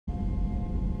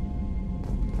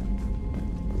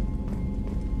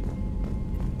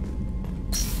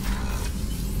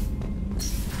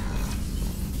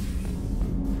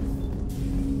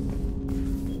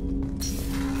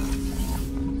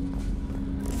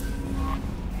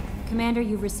Commander,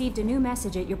 you've received a new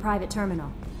message at your private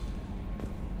terminal.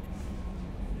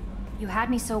 You had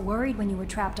me so worried when you were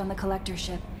trapped on the Collector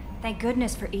ship. Thank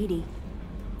goodness for Edie.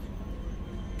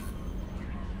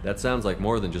 That sounds like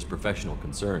more than just professional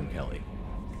concern, Kelly.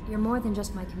 You're more than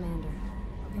just my commander.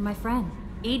 You're my friend.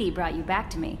 Edie brought you back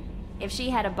to me. If she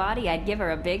had a body, I'd give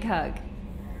her a big hug.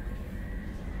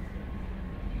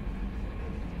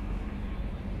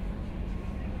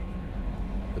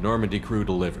 The Normandy crew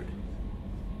delivered,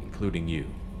 including you.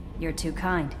 You're too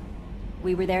kind.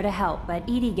 We were there to help, but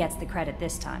Edie gets the credit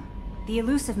this time. The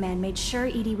Elusive Man made sure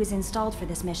Edie was installed for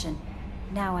this mission.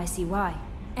 Now I see why.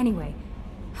 Anyway,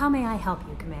 how may I help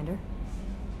you, Commander?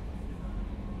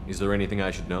 Is there anything I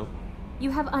should know?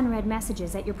 You have unread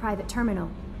messages at your private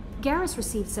terminal. Garrus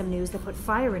received some news that put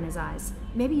fire in his eyes.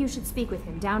 Maybe you should speak with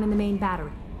him down in the main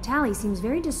battery. Tally seems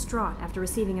very distraught after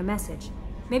receiving a message.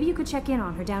 Maybe you could check in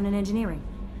on her down in engineering.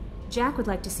 Jack would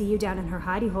like to see you down in her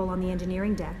hidey hole on the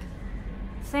engineering deck.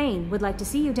 Thane would like to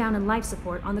see you down in life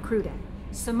support on the crew deck.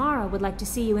 Samara would like to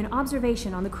see you in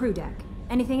observation on the crew deck.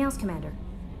 Anything else, Commander?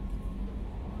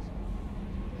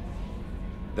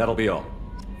 That'll be all.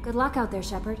 Good luck out there,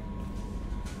 Shepard.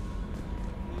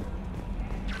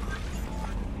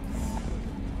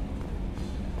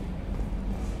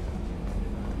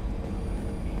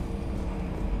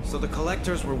 So the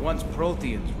Collectors were once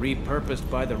Protheans, repurposed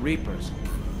by the Reapers.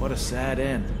 What a sad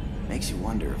end. Makes you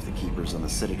wonder if the Keepers on the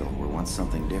Citadel were once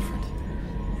something different.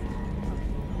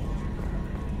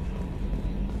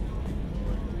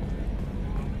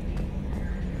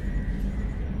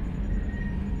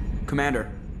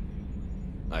 Commander.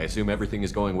 I assume everything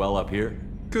is going well up here?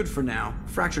 Good for now.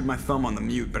 Fractured my thumb on the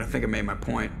mute, but I think I made my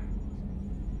point.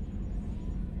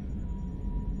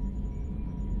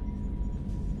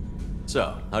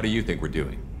 So, how do you think we're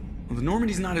doing? Well, the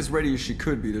Normandy's not as ready as she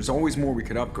could be. There's always more we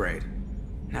could upgrade.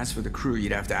 And as for the crew,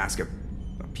 you'd have to ask a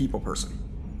people person.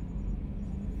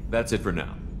 That's it for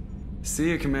now. See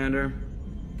you, Commander.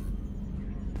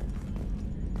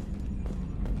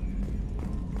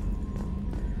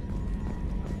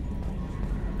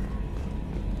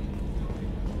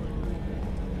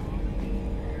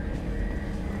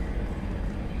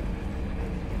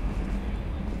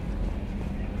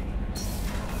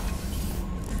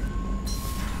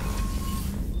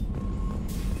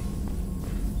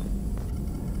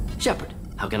 Shepard,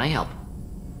 how can I help?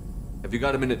 Have you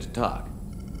got a minute to talk?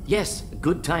 Yes,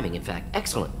 good timing, in fact.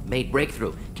 Excellent. Made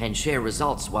breakthrough. Can share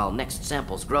results while next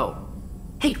samples grow.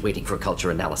 Hate waiting for culture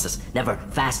analysis. Never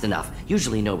fast enough.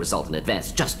 Usually no result in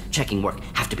advance. Just checking work.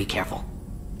 Have to be careful.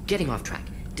 Getting off track.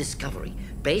 Discovery.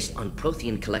 Based on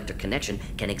Prothean Collector connection,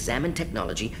 can examine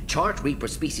technology, chart Reaper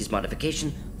species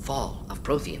modification, fall of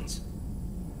Protheans.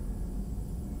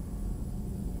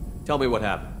 Tell me what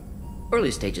happened.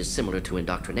 Early stages similar to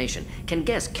indoctrination, can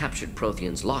guess captured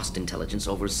Protheans lost intelligence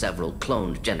over several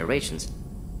cloned generations.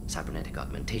 Cybernetic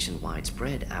augmentation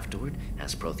widespread afterward.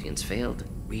 As Protheans failed,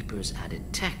 Reapers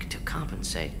added tech to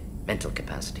compensate. Mental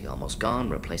capacity almost gone,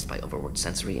 replaced by overworked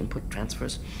sensory input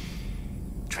transfers.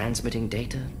 Transmitting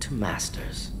data to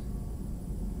masters.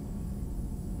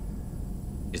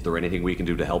 Is there anything we can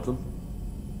do to help them?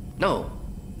 No.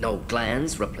 No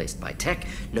glands replaced by tech.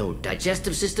 No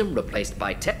digestive system replaced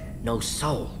by tech. No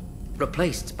soul,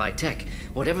 replaced by tech.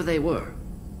 Whatever they were,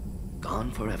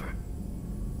 gone forever.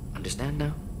 Understand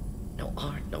now? No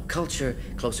art, no culture,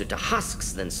 closer to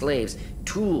husks than slaves,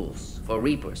 tools for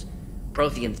Reapers.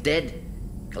 Protheans dead,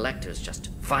 Collectors just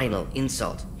final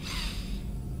insult.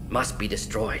 Must be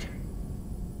destroyed.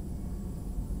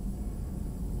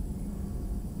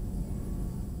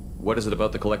 What is it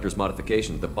about the Collector's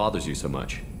modifications that bothers you so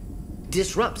much?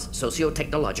 Disrupts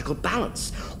socio-technological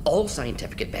balance. All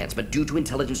scientific advancement due to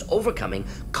intelligence overcoming,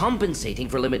 compensating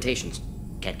for limitations.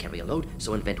 Can't carry a load,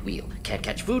 so invent wheel. Can't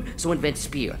catch food, so invent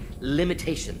spear.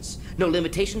 Limitations. No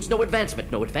limitations, no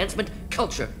advancement. No advancement,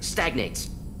 culture stagnates.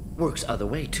 Works other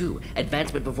way, too.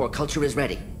 Advancement before culture is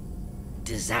ready.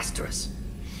 Disastrous.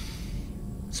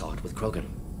 Saw it with Krogan.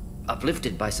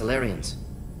 Uplifted by Solarians.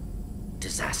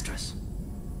 Disastrous.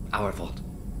 Our fault.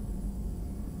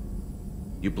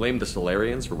 You blame the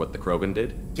Solarians for what the Krogan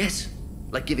did? Yes,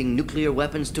 like giving nuclear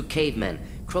weapons to cavemen.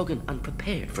 Krogan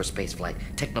unprepared for spaceflight,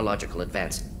 technological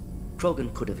advance.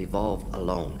 Krogan could have evolved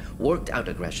alone, worked out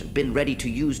aggression, been ready to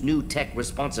use new tech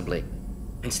responsibly.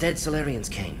 Instead, Solarians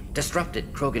came,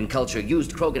 disrupted Krogan culture,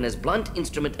 used Krogan as blunt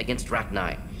instrument against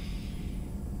Rachni.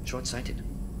 Short-sighted.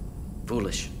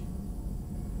 Foolish.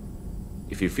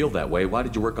 If you feel that way, why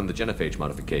did you work on the genophage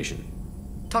modification?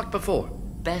 Talked before.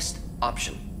 Best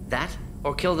option. That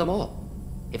or kill them all.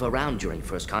 If around during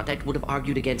first contact, would have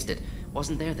argued against it.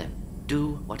 Wasn't there then.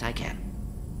 Do what I can.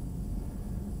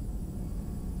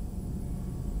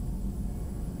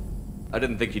 I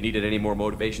didn't think you needed any more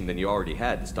motivation than you already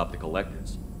had to stop the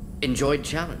Collectors. Enjoyed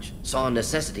challenge. Saw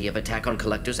necessity of attack on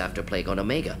Collectors after Plague on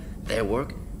Omega. Their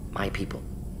work, my people.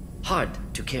 Hard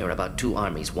to care about two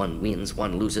armies. One wins,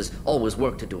 one loses. Always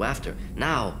work to do after.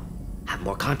 Now, have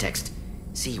more context.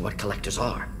 See what Collectors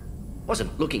are.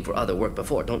 Wasn't looking for other work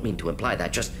before. Don't mean to imply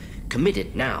that. Just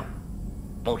committed now.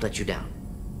 Won't let you down.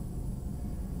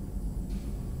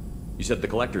 You said the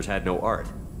Collectors had no art.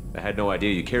 I had no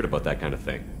idea you cared about that kind of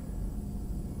thing.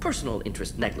 Personal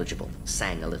interest negligible.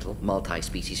 Sang a little.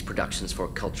 Multi-species productions for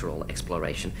cultural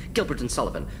exploration. Gilbert and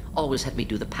Sullivan always had me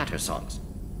do the patter songs.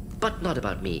 But not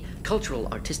about me. Cultural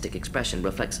artistic expression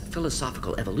reflects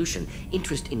philosophical evolution,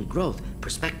 interest in growth,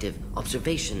 perspective,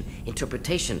 observation,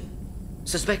 interpretation.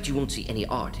 Suspect you won't see any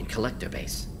art in Collector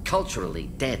base.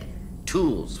 Culturally dead.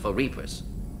 Tools for Reapers.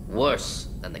 Worse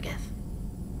than the Geth.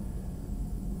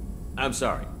 I'm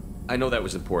sorry. I know that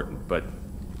was important, but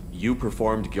you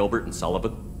performed Gilbert and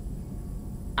Sullivan?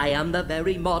 I am the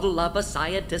very model of a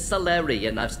scientist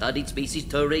Solarian. I've studied species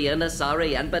Turian,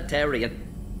 Asari, and Batarian.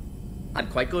 I'm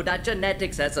quite good at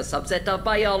genetics as a subset of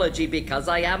biology because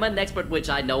I am an expert, which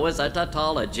I know is a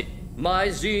tautology. My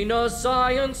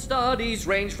xenoscience studies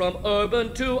range from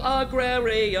urban to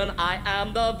agrarian. I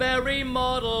am the very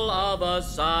model of a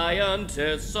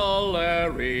scientist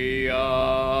Solarian.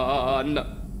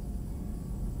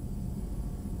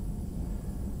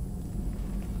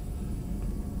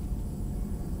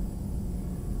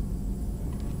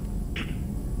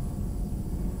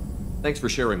 Thanks for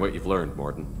sharing what you've learned,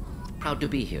 Mordin. Proud to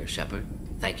be here, Shepard.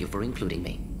 Thank you for including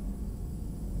me.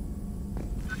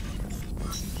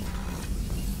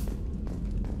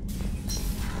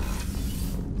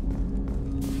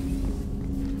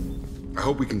 I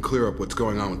hope we can clear up what's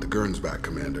going on with the Gernsback,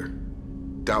 Commander.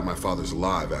 Doubt my father's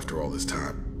alive after all this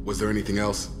time. Was there anything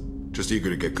else? Just eager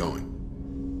to get going.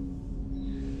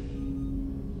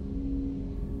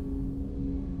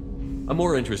 I'm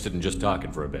more interested in just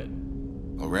talking for a bit.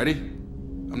 Already?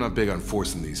 I'm not big on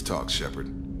forcing these talks, Shepard.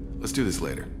 Let's do this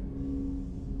later.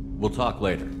 We'll talk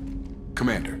later.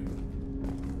 Commander.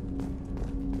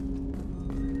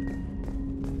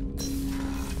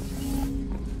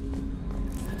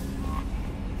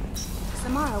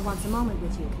 Samara wants a moment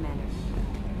with you, Commander.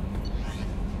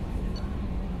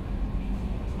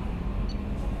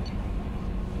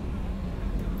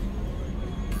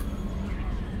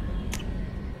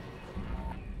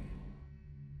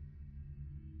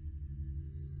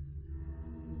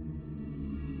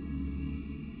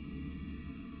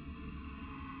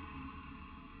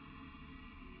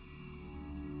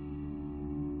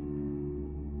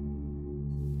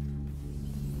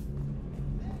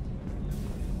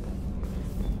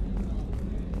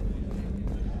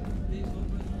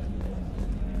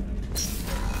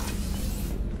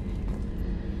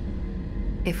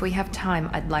 If we have time,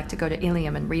 I'd like to go to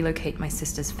Ilium and relocate my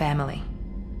sister's family.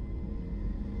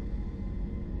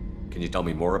 Can you tell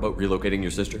me more about relocating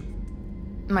your sister?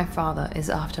 My father is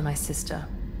after my sister.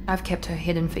 I've kept her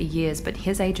hidden for years, but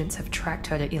his agents have tracked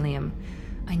her to Ilium.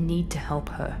 I need to help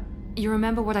her. You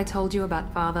remember what I told you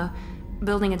about father?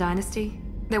 Building a dynasty?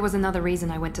 There was another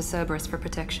reason I went to Cerberus for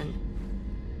protection.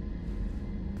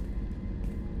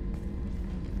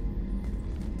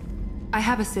 I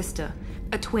have a sister,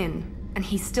 a twin, and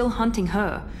he's still hunting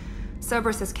her.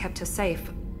 Cerberus has kept her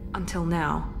safe, until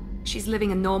now. She's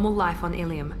living a normal life on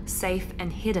Ilium, safe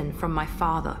and hidden from my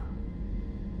father.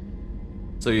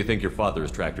 So you think your father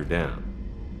has tracked her down?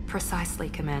 Precisely,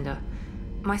 Commander.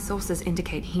 My sources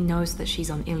indicate he knows that she's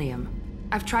on Ilium.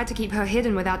 I've tried to keep her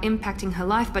hidden without impacting her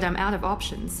life, but I'm out of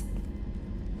options.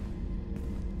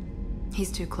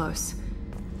 He's too close.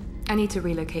 I need to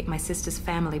relocate my sister's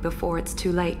family before it's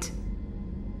too late.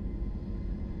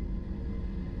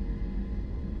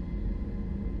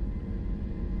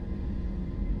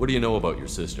 What do you know about your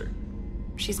sister?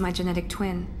 She's my genetic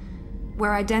twin.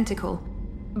 We're identical,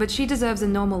 but she deserves a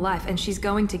normal life, and she's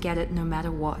going to get it no matter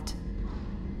what.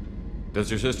 Does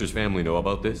your sister's family know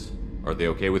about this? Are they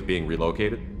okay with being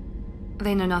relocated?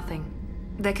 They know nothing.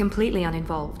 They're completely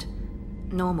uninvolved.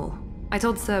 Normal. I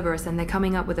told Cerberus, and they're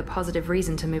coming up with a positive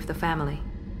reason to move the family.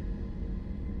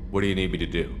 What do you need me to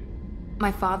do?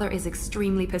 My father is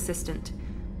extremely persistent.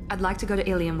 I'd like to go to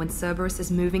Ilium when Cerberus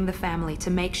is moving the family to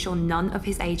make sure none of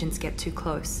his agents get too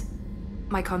close.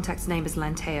 My contact's name is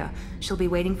Lantea. She'll be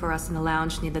waiting for us in the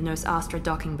lounge near the Nos Astra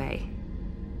docking bay.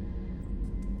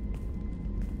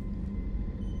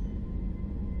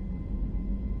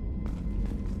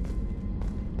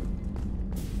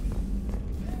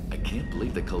 I can't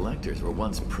believe the Collectors were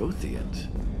once Protheans.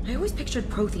 I always pictured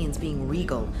Protheans being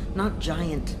regal, not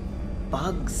giant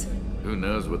bugs. Who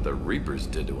knows what the Reapers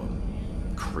did to them?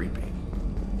 Creepy.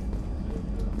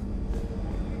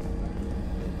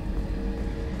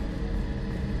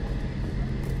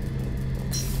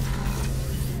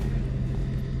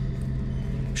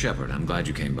 Shepard, I'm glad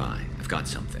you came by. I've got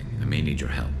something. I may need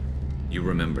your help. You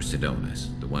remember Sidonis,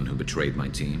 the one who betrayed my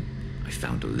team? I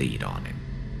found a lead on him.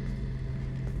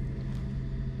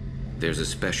 There's a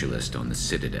specialist on the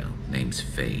Citadel, name's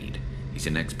Fade. He's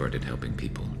an expert at helping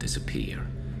people disappear.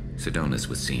 Sidonis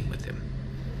was seen with him.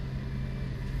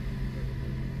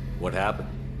 What happened?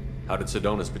 How did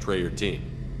Sidonis betray your team?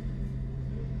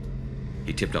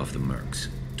 He tipped off the mercs,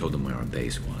 told them where our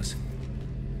base was.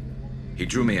 He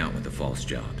drew me out with a false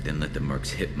job, then let the mercs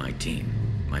hit my team.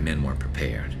 My men weren't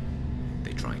prepared.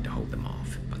 They tried to hold them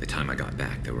off. By the time I got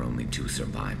back, there were only 2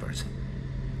 survivors.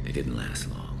 They didn't last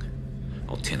long.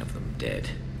 All 10 of them dead.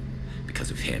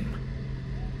 Because of him.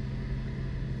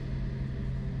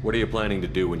 What are you planning to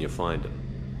do when you find him?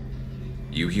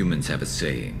 You humans have a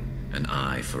saying. An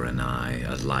eye for an eye,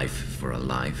 a life for a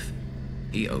life.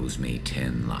 He owes me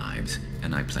 10 lives,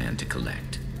 and I plan to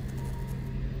collect.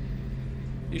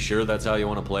 You sure that's how you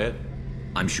want to play it?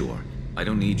 I'm sure. I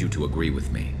don't need you to agree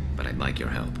with me, but I'd like your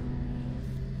help.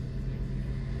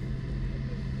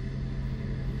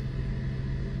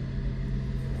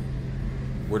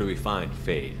 Where do we find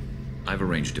Fade? I've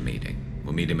arranged a meeting.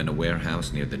 We'll meet him in a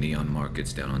warehouse near the Neon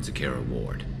Markets down on Zakera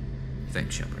Ward.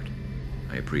 Thanks, Shepard.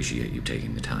 I appreciate you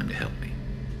taking the time to help me.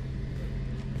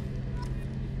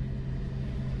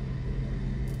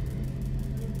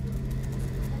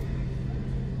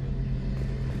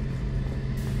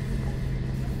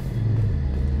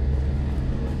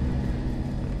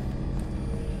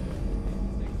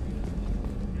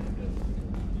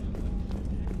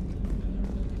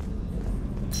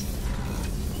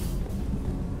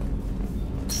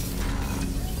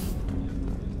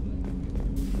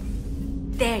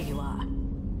 There you are.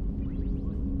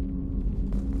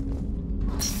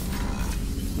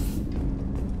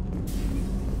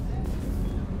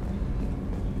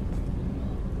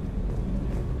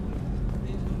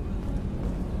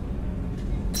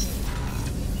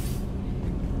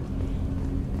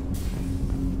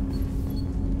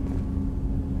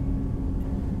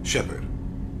 Shepard.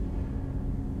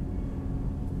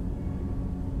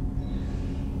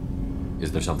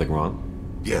 Is there something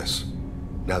wrong? Yes.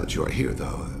 Now that you are here,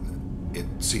 though, it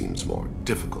seems more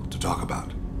difficult to talk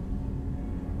about.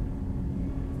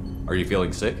 Are you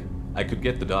feeling sick? I could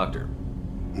get the doctor.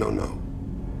 No.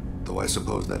 Though I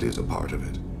suppose that is a part of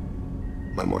it.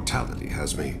 My mortality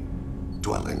has me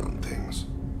dwelling on things.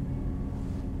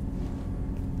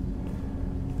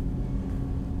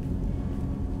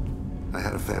 I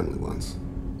had a family once.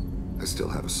 I still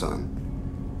have a son.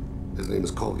 His name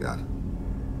is Kolyat.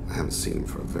 I haven't seen him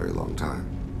for a very long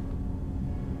time.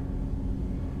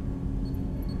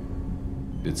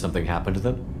 Did something happen to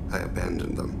them? I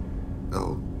abandoned them.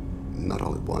 Oh, not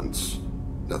all at once.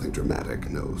 Nothing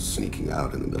dramatic, no sneaking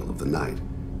out in the middle of the night,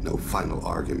 no final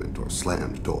argument or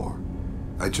slammed door.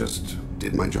 I just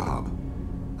did my job.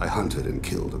 I hunted and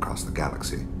killed across the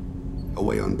galaxy.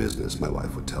 Away on business, my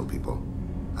wife would tell people.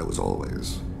 I was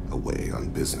always away on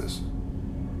business.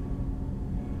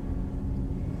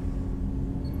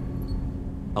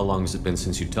 How long has it been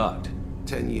since you talked?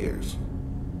 10 years.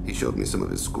 He showed me some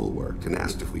of his schoolwork and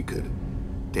asked if we could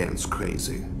dance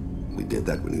crazy. We did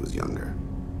that when he was younger.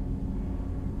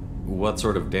 What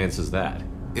sort of dance is that?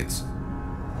 It's...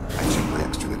 I checked my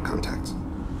extranet contacts.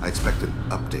 I expect an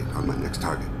update on my next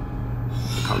target.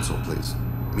 The console plays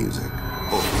music.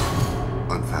 Oh,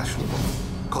 unfashionable.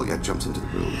 Kolyat jumps into the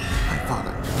room. My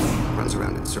father runs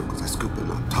around in circles. I scoop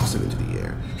him up, toss him into the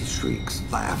air. He shrieks,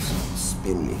 laughs,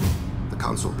 spin me. The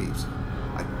console beeps.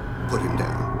 I put him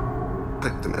down.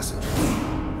 Click the message.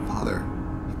 Father,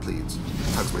 he pleads,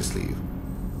 tugs my sleeve.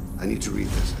 I need to read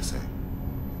this, I say.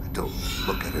 I don't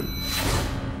look at him.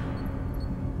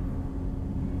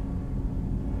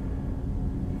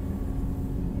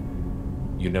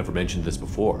 You never mentioned this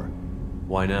before.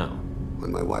 Why now?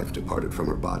 When my wife departed from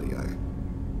her body, I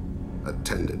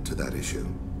attended to that issue.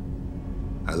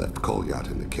 I left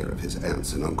Kolyat in the care of his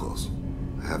aunts and uncles.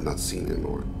 I have not seen him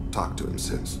or talked to him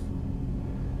since.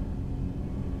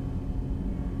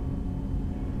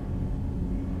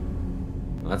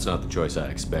 That's not the choice I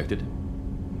expected.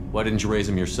 Why didn't you raise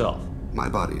him yourself? My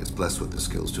body is blessed with the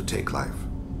skills to take life.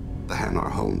 The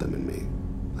Hanar honed them in me.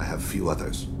 I have few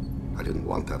others. I didn't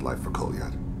want that life for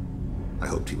Kolyat. I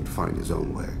hoped he would find his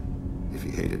own way. If he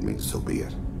hated me, so be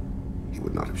it. He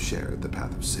would not have shared the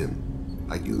path of sin.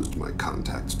 I used my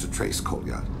contacts to trace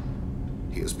Kolyat.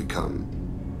 He has become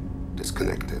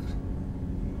disconnected.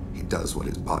 He does what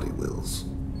his body wills.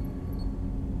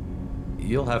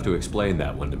 You'll have to explain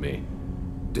that one to me.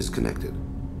 Disconnected.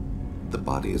 The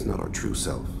body is not our true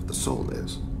self, the soul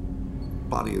is.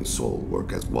 Body and soul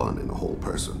work as one in a whole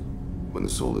person. When the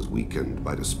soul is weakened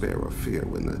by despair or fear,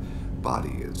 when the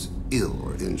body is ill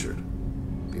or injured,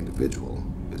 the individual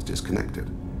is disconnected,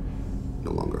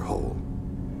 no longer whole.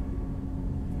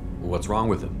 What's wrong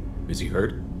with him? Is he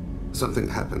hurt? Something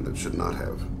happened that should not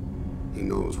have. He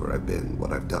knows where I've been,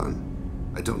 what I've done.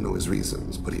 I don't know his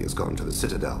reasons, but he has gone to the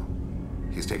Citadel.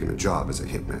 He's taken a job as a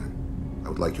hitman. I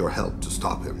would like your help to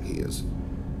stop him.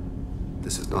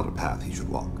 This is not a path he should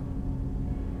walk.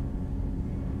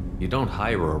 You don't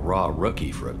hire a raw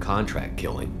rookie for a contract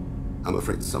killing. I'm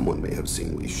afraid someone may have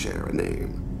seen we share a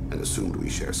name and assumed we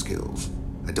share skills.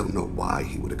 I don't know why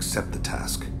he would accept the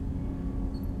task.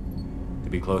 To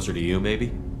be closer to you,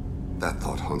 maybe? That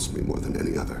thought haunts me more than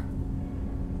any other.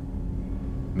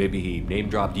 Maybe he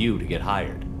name-dropped you to get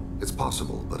hired. It's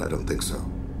possible, but I don't think so.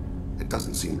 It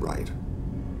doesn't seem right.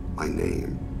 My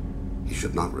name. He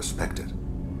should not respect it.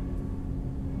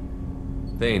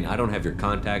 Thane, I don't have your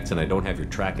contacts and I don't have your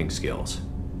tracking skills.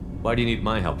 Why do you need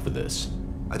my help for this?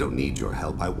 I don't need your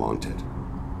help, I want it.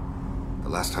 The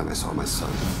last time I saw my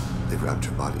son, they wrapped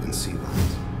her body in sea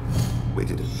lines,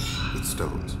 weighted it with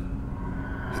stones.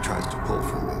 He tries to pull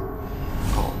from me,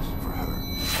 calls for her.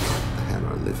 The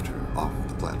hammer lift her off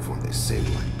the platform, they sing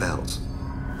like bells.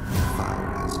 The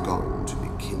fire has gone to be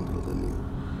kindled anew.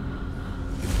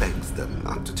 He begs them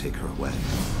not to take her away.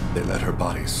 They let her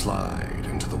body slide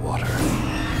into the water.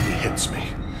 He hits me.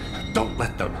 Don't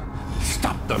let them.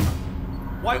 Stop them.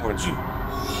 Why weren't you?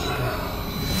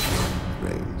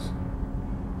 It rains.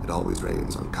 It always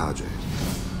rains on Kage.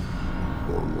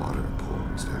 Warm water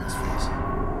pours down his face.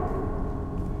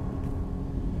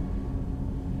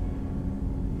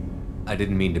 I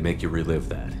didn't mean to make you relive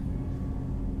that.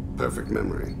 Perfect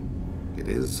memory. It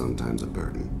is sometimes a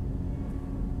burden.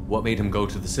 What made him go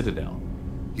to the Citadel?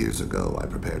 Years ago, I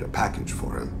prepared a package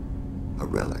for him. A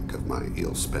relic of my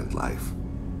ill-spent life.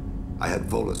 I had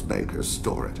Volus bankers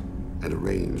store it, and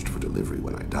arranged for delivery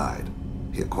when I died.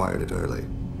 He acquired it early.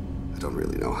 I don't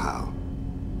really know how.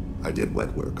 I did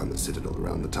wet work on the Citadel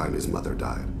around the time his mother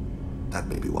died. That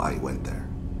may be why he went there.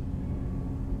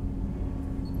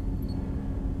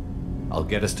 I'll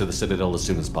get us to the Citadel as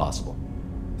soon as possible.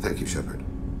 Thank you, Shepard.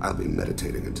 I'll be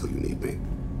meditating until you need me.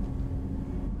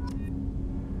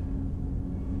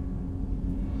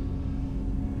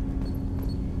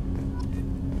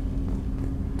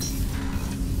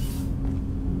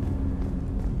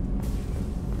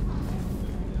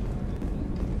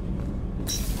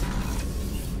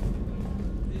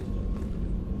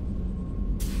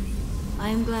 I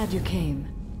am glad you came.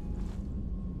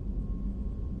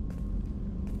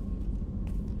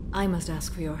 I must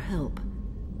ask for your help.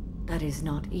 That is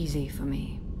not easy for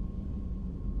me.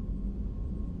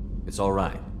 It's all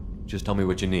right. Just tell me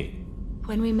what you need.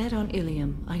 When we met on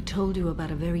Ilium, I told you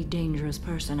about a very dangerous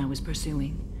person I was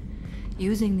pursuing.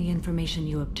 Using the information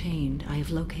you obtained, I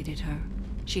have located her.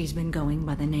 She's been going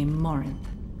by the name Mordin.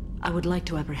 I would like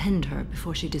to apprehend her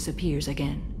before she disappears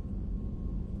again.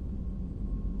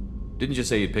 Didn't you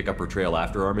say you'd pick up her trail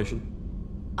after our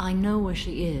mission? I know where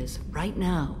she is, right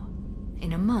now.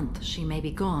 In a month, she may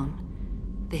be gone.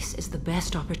 This is the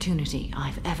best opportunity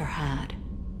I've ever had.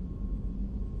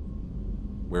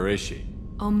 Where is she?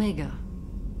 Omega,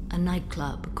 a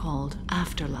nightclub called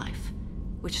Afterlife,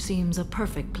 which seems a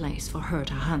perfect place for her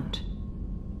to hunt.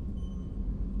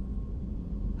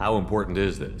 How important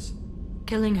is this?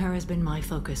 Killing her has been my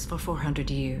focus for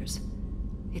 400 years.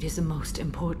 It is the most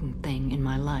important thing in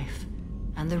my life,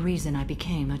 and the reason I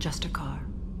became a Justicar.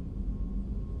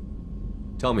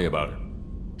 Tell me about her.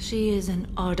 She is an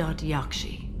Ardat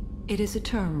Yakshi. It is a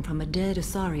term from a dead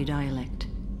Asari dialect.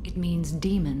 It means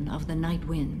demon of the night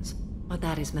winds, but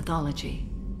that is mythology.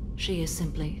 She is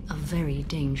simply a very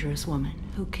dangerous woman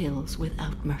who kills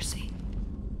without mercy.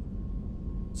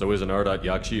 So is an Ardat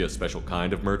Yakshi a special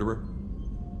kind of murderer?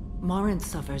 Morinth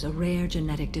suffers a rare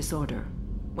genetic disorder.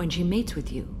 When she mates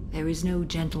with you, there is no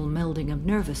gentle melding of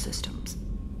nervous systems.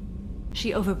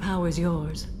 She overpowers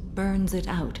yours, burns it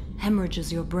out,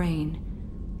 hemorrhages your brain.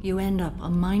 You end up a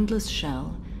mindless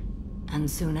shell, and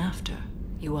soon after,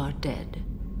 you are dead.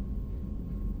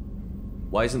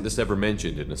 Why isn't this ever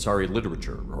mentioned in Asari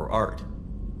literature or art?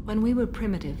 When we were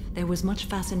primitive, there was much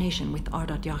fascination with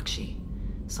Ardat Yakshi.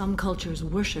 Some cultures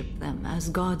worshipped them as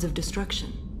gods of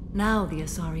destruction. Now the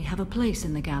Asari have a place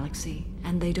in the galaxy,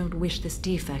 and they don't wish this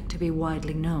defect to be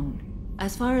widely known.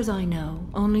 As far as I know,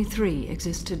 only 3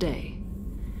 exist today.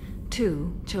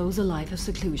 2 chose a life of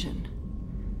seclusion.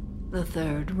 The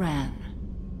 3rd ran.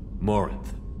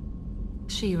 Morinth.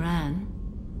 She ran,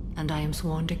 and I am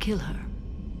sworn to kill her.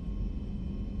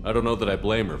 I don't know that I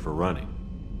blame her for running.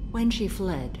 When she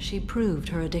fled, she proved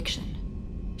her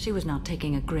addiction. She was not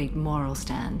taking a great moral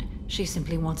stand. She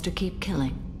simply wants to keep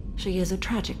killing. She is a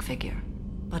tragic figure,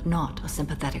 but not a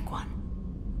sympathetic one.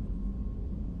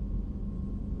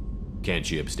 Can't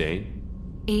she abstain?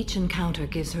 Each encounter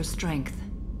gives her strength.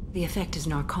 The effect is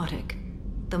narcotic.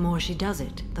 The more she does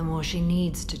it, the more she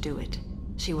needs to do it.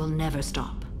 She will never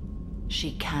stop.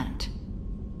 She can't.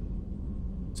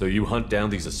 So you hunt down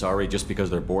these Asari just because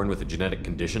they're born with a genetic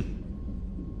condition?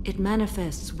 It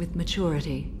manifests with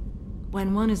maturity.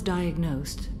 When one is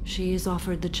diagnosed, she is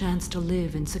offered the chance to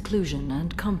live in seclusion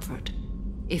and comfort.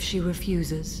 If she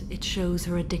refuses, it shows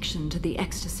her addiction to the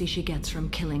ecstasy she gets from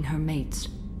killing her mates.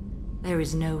 There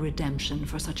is no redemption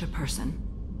for such a person.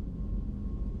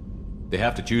 They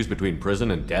have to choose between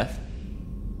prison and death?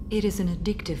 It is an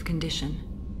addictive condition.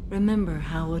 Remember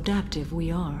how adaptive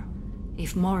we are.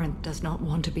 If Mordin does not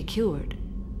want to be cured,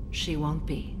 she won't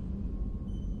be.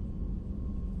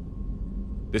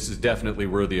 This is definitely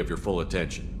worthy of your full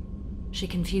attention. She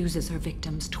confuses her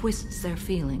victims, twists their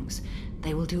feelings.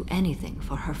 They will do anything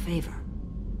for her favor.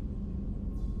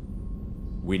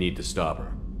 We need to stop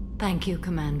her. Thank you,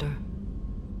 Commander.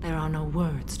 There are no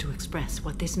words to express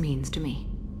what this means to me.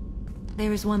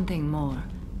 There is one thing more.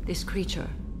 This creature,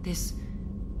 this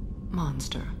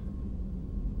monster.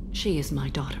 She is my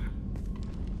daughter.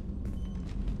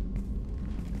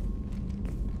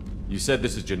 You said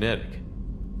this is genetic.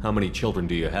 How many children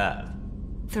do you have?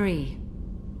 3.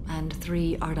 And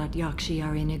 3 Ardat Yakshi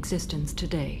are in existence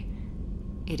today.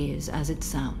 It is as it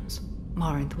sounds.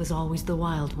 Mordin was always the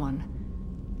wild one.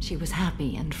 She was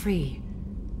happy and free,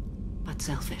 but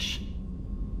selfish.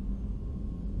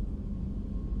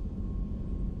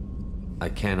 I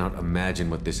cannot imagine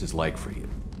what this is like for you.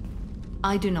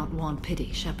 I do not want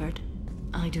pity, Shepard.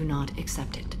 I do not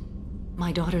accept it.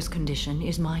 My daughter's condition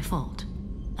is my fault,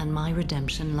 and my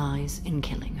redemption lies in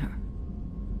killing her.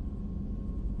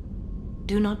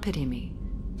 Do not pity me.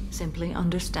 Simply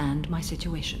understand my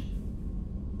situation.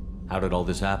 How did all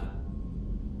this happen?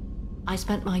 I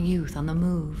spent my youth on the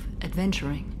move,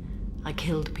 adventuring. I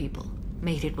killed people,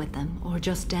 mated with them, or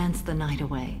just danced the night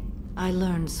away. I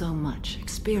learned so much,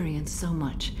 experienced so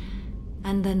much,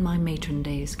 and then my matron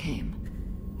days came.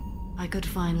 I could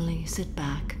finally sit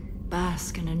back,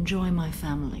 bask and enjoy my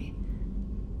family.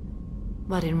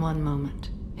 But in one moment,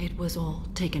 it was all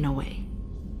taken away.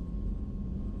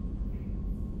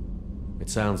 It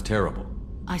sounds terrible.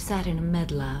 I sat in a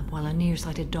med lab while a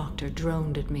nearsighted doctor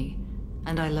droned at me,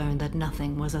 and I learned that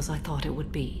nothing was as I thought it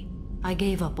would be. I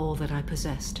gave up all that I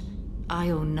possessed. I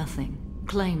own nothing,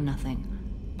 claim nothing.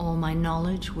 All my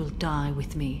knowledge will die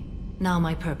with me. Now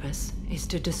my purpose is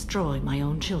to destroy my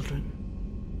own children.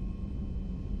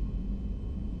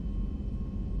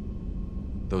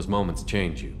 Those moments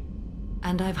change you.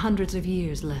 And I've hundreds of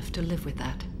years left to live with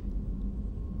that.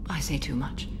 I say too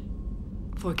much.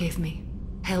 Forgive me.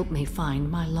 Help me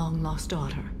find my long-lost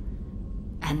daughter.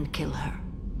 And kill her.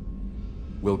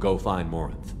 We'll go find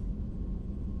Mordin.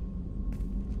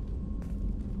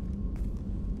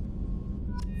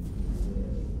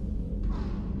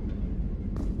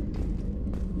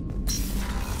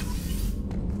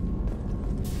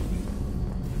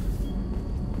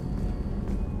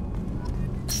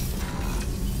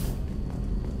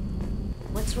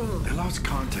 What's wrong? I lost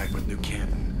contact with New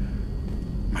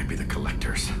Canton. Might be the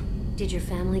Collectors. Did your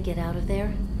family get out of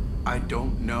there? I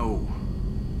don't know.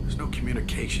 There's no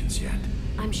communications yet.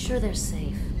 I'm sure they're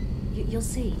safe. You'll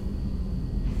see.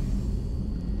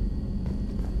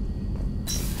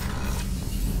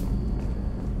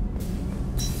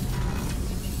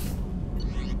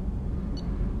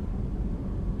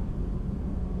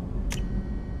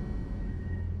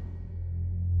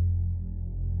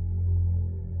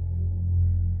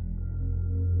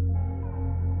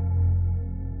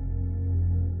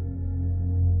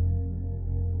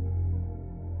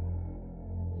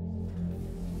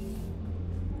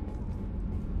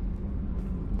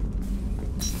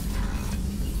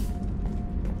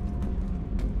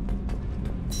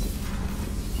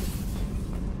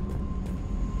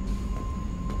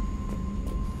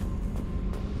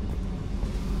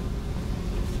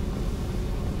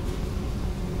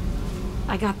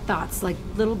 I got thoughts like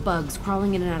little bugs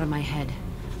crawling in and out of my head.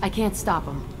 I can't stop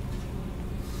them.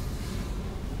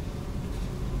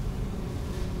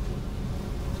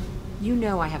 You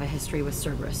know I have a history with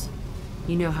Cerberus.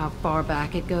 You know how far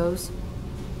back it goes?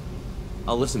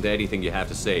 I'll listen to anything you have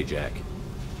to say, Jack.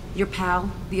 Your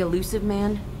pal, the elusive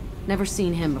man? Never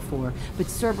seen him before, but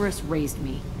Cerberus raised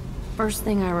me. First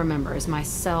thing I remember is my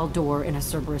cell door in a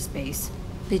Cerberus base.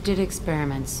 They did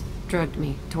experiments, drugged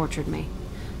me, tortured me.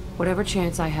 Whatever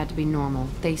chance I had to be normal,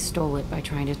 they stole it by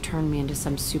trying to turn me into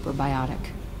some superbiotic.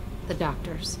 The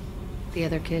doctors, the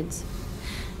other kids,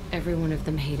 Every one of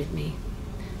them hated me.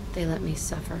 They let me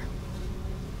suffer.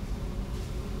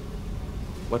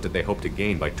 What did they hope to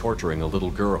gain by torturing a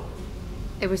little girl?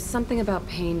 It was something about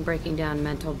pain breaking down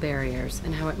mental barriers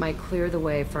and how it might clear the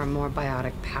way for a more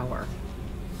biotic power.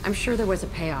 I'm sure there was a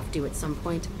payoff due at some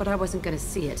point, but I wasn't gonna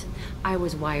see it. I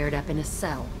was wired up in a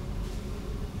cell.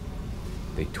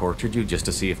 They tortured you just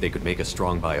to see if they could make a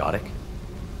strong biotic?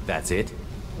 That's it?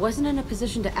 Wasn't in a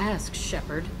position to ask,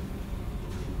 Shepard.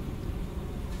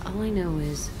 All I know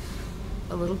is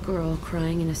a little girl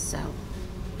crying in a cell,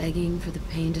 begging for the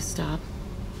pain to stop.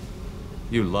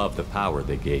 You love the power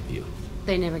they gave you.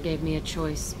 They never gave me a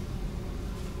choice.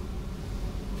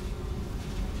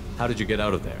 How did you get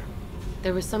out of there?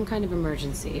 There was some kind of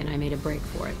emergency, and I made a break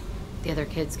for it. The other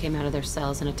kids came out of their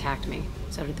cells and attacked me.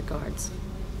 So did the guards.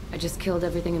 I just killed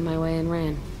everything in my way and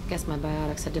ran. Guess my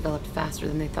biotics had developed faster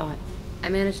than they thought. I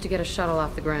managed to get a shuttle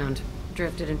off the ground.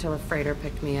 Drifted until a freighter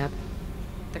picked me up.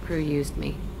 The crew used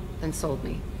me, then sold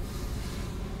me.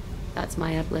 That's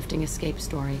my uplifting escape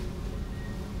story.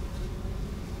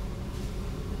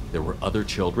 There were other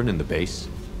children in the base?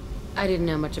 I didn't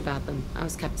know much about them. I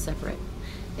was kept separate.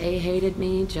 They hated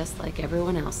me just like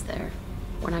everyone else there.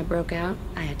 When I broke out,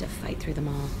 I had to fight through them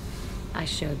all. I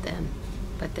showed them,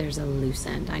 but there's a loose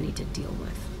end I need to deal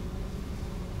with.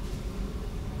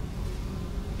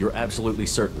 You're absolutely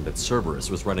certain that Cerberus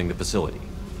was running the facility?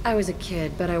 I was a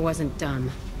kid, but I wasn't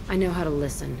dumb. I know how to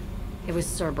listen. It was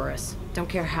Cerberus. Don't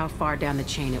care how far down the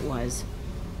chain it was.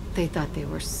 They thought they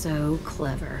were so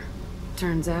clever.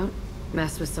 Turns out,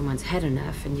 mess with someone's head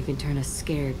enough and you can turn a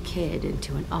scared kid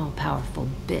into an all-powerful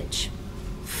bitch.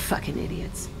 Fucking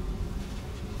idiots.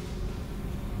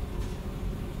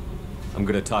 I'm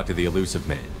gonna talk to the elusive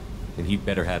man, and he'd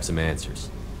better have some answers.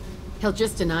 He'll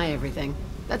just deny everything.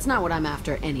 That's not what I'm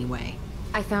after anyway.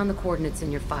 I found the coordinates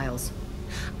in your files.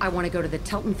 I want to go to the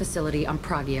Telton facility on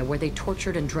Pragia where they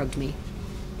tortured and drugged me.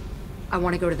 I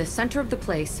want to go to the center of the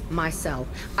place, my cell.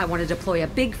 I want to deploy a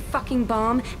big fucking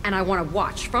bomb, and I want to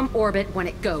watch from orbit when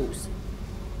it goes.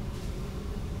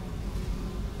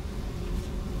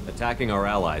 Attacking our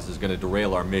allies is gonna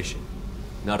derail our mission.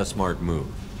 Not a smart move.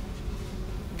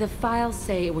 The files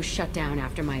say it was shut down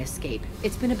after my escape.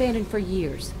 It's been abandoned for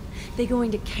years. They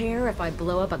going to care if I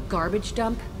blow up a garbage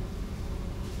dump?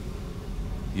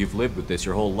 You've lived with this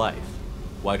your whole life.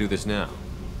 Why do this now?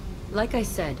 Like I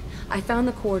said, I found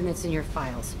the coordinates in your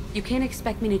files. You can't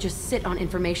expect me to just sit on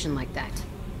information like that.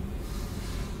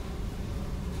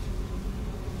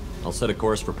 I'll set a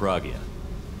course for Pragia.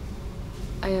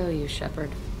 I owe you,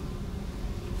 Shepard.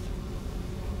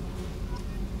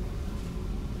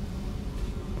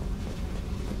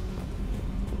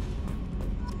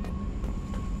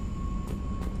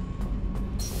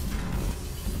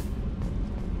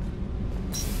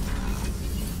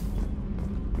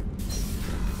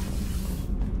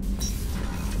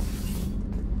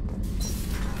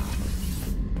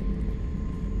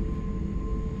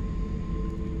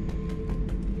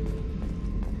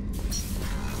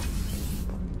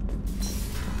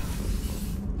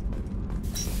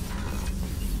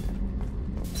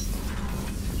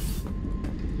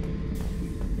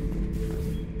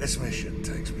 This mission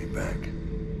takes me back.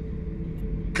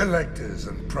 Collectors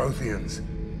and Protheans.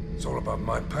 It's all above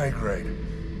my pay grade.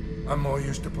 I'm more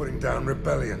used to putting down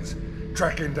rebellions,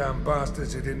 tracking down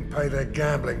bastards who didn't pay their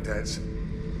gambling debts.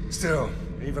 Still,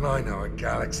 even I know a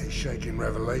galaxy-shaking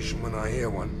revelation when I hear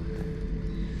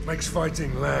one. Makes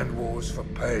fighting land wars for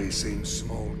pay seem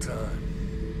small time.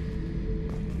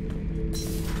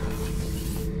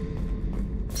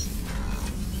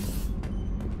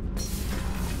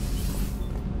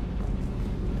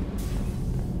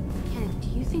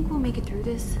 Make it through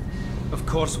this? Of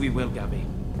course we will, Gabby.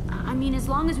 I mean, as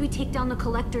long as we take down the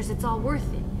collectors, it's all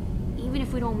worth it. Even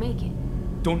if we don't make it.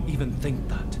 Don't even think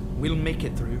that. We'll make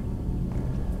it through.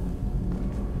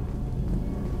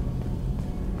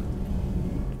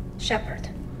 Shepard,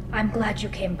 I'm glad you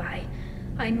came by.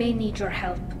 I may need your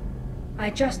help.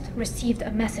 I just received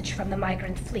a message from the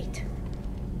migrant fleet.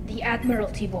 The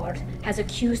Admiralty Board has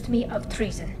accused me of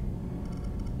treason.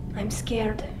 I'm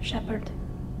scared, Shepard.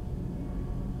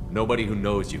 Nobody who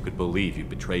knows you could believe you'd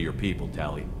betray your people,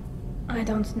 Tali. I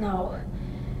don't know.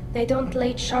 They don't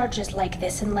lay charges like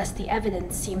this unless the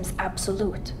evidence seems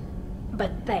absolute.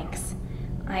 But thanks.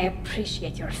 I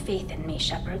appreciate your faith in me,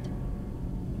 Shepard.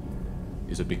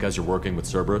 Is it because you're working with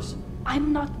Cerberus?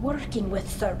 I'm not working with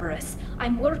Cerberus.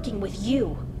 I'm working with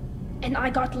you. And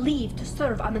I got leave to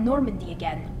serve on the Normandy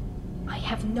again. I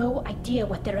have no idea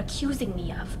what they're accusing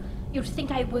me of. You'd think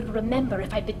I would remember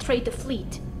if I betrayed the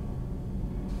fleet.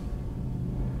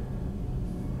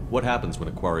 What happens when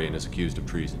a Quarian is accused of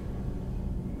treason?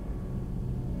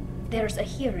 There's a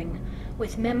hearing,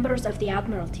 with members of the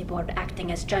Admiralty Board acting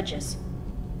as judges.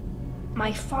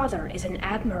 My father is an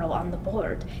admiral on the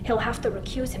board. He'll have to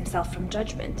recuse himself from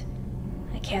judgment.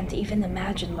 I can't even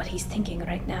imagine what he's thinking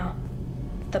right now.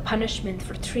 The punishment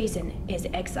for treason is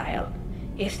exile.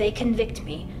 If they convict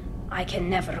me, I can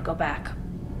never go back.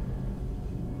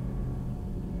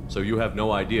 So you have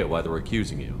no idea why they're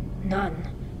accusing you? None.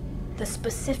 The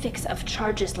specifics of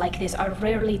charges like this are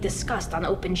rarely discussed on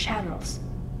open channels.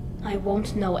 I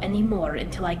won't know any more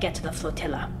until I get to the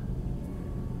flotilla.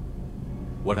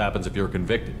 What happens if you're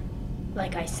convicted?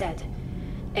 Like I said,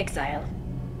 exile.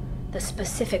 The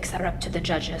specifics are up to the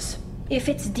judges. If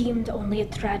it's deemed only a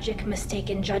tragic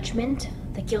mistake in judgment,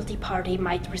 the guilty party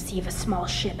might receive a small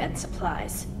ship and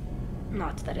supplies.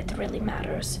 Not that it really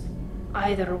matters.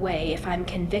 Either way, if I'm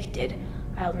convicted,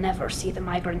 I'll never see the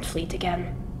migrant fleet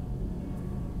again.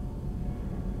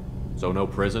 So no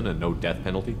prison and no death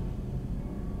penalty?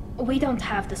 We don't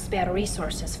have the spare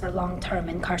resources for long-term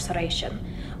incarceration.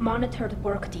 Monitored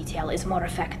work detail is more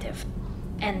effective.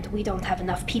 And we don't have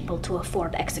enough people to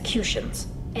afford executions.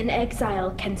 An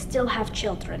exile can still have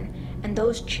children, and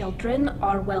those children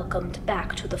are welcomed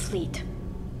back to the fleet.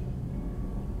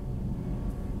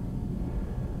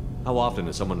 How often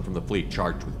is someone from the fleet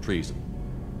charged with treason?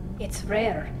 It's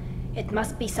rare. It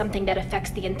must be something that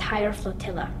affects the entire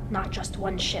flotilla, not just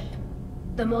one ship.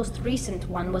 The most recent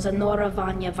one was Anora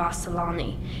Vanya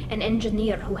Vasilani, an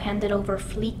engineer who handed over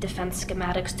fleet defense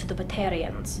schematics to the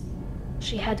Batarians.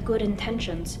 She had good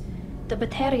intentions. The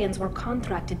Batarians were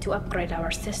contracted to upgrade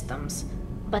our systems,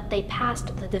 but they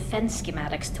passed the defense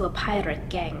schematics to a pirate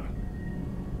gang.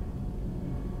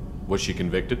 Was she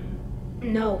convicted?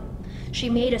 No. She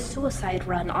made a suicide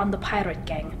run on the pirate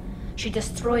gang. She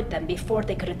destroyed them before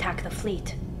they could attack the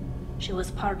fleet. She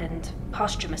was pardoned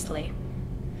posthumously.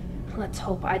 Let's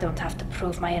hope I don't have to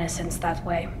prove my innocence that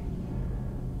way.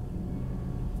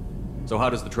 So how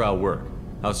does the trial work?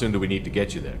 How soon do we need to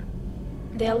get you there?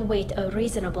 They'll wait a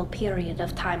reasonable period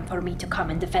of time for me to come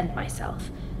and defend myself.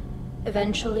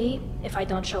 Eventually, if I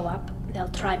don't show up, they'll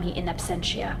try me in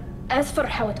absentia. As for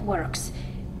how it works,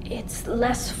 it's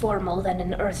less formal than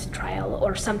an Earth trial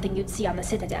or something you'd see on the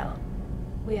Citadel.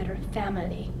 We're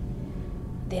family.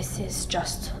 This is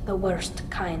just the worst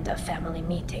kind of family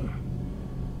meeting.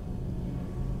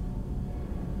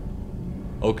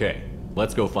 Okay,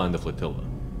 let's go find the flotilla.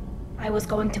 I was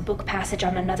going to book passage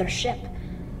on another ship.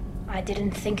 I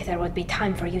didn't think there would be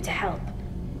time for you to help.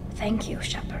 Thank you,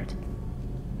 Shepard.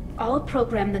 I'll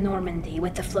program the Normandy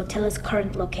with the flotilla's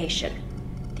current location.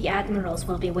 The admirals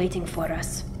will be waiting for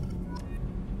us.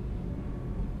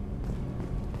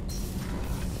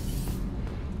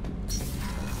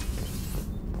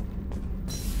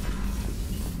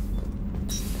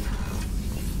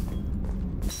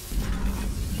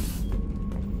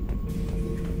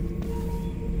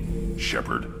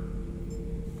 Shepard.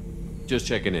 Just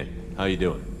checking in. How you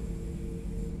doing?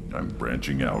 I'm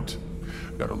branching out.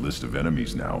 Got a list of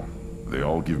enemies now. They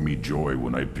all give me joy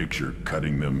when I picture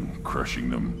cutting them, crushing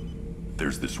them.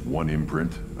 There's this one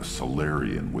imprint, a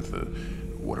Solarian with the...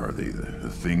 what are they? The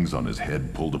things on his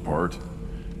head pulled apart?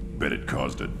 Bet it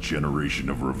caused a generation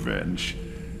of revenge.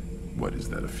 What is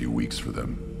that, a few weeks for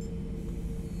them?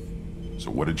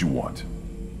 So what did you want?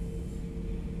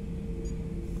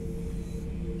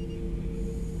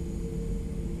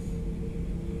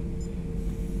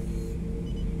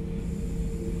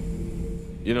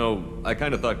 You know, I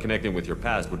kind of thought connecting with your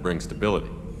past would bring stability.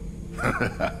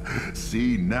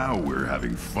 See, now we're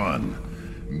having fun.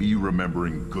 Me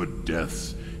remembering good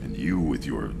deaths, and you with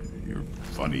your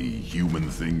funny human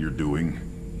thing you're doing.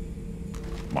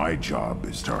 My job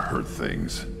is to hurt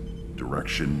things.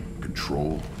 Direction,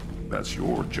 control, that's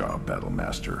your job,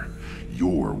 Battlemaster.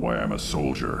 You're why I'm a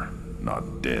soldier,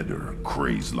 not dead or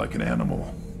crazed like an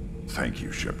animal. Thank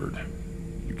you, Shepard.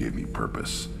 You gave me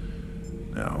purpose.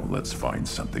 Now, let's find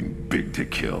something big to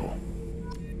kill.